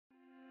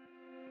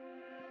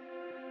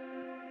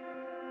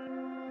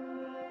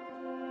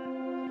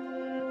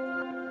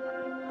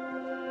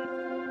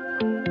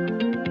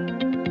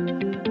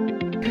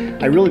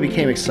I really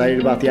became excited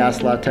about the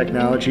Ocelot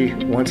technology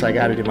once I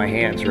got it in my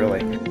hands, really.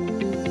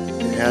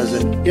 It has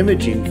an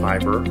imaging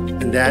fiber,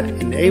 and that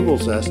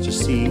enables us to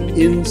see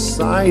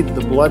inside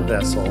the blood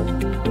vessel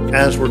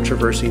as we're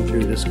traversing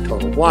through this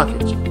total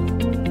blockage.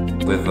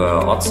 With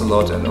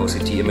Ocelot and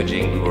OCT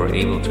imaging, we were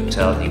able to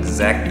tell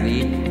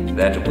exactly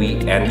that we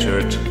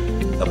entered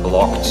a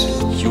blocked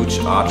huge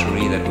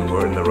artery, that we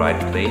were in the right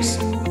place.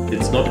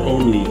 It's not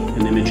only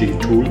an imaging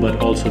tool, but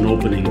also an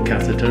opening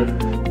catheter.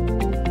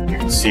 You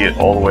can see it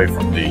all the way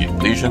from the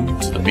lesion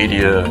to the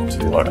media to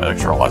the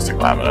external elastic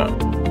lamina.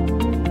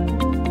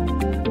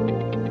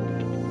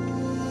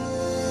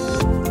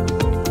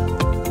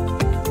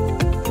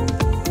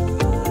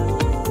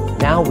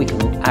 Now we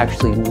can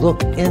actually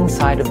look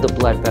inside of the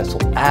blood vessel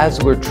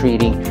as we're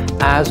treating,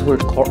 as we're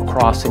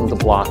crossing the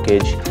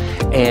blockage,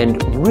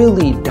 and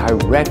really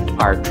direct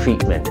our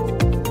treatment.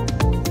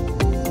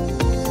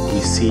 We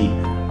see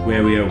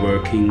where we are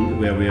working,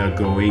 where we are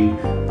going,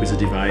 with a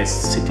device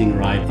sitting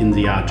right in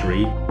the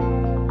artery.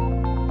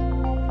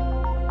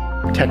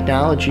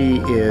 Technology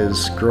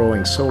is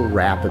growing so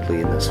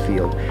rapidly in this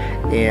field,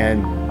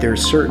 and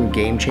there's certain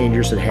game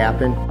changers that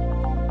happen.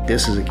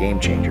 This is a game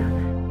changer.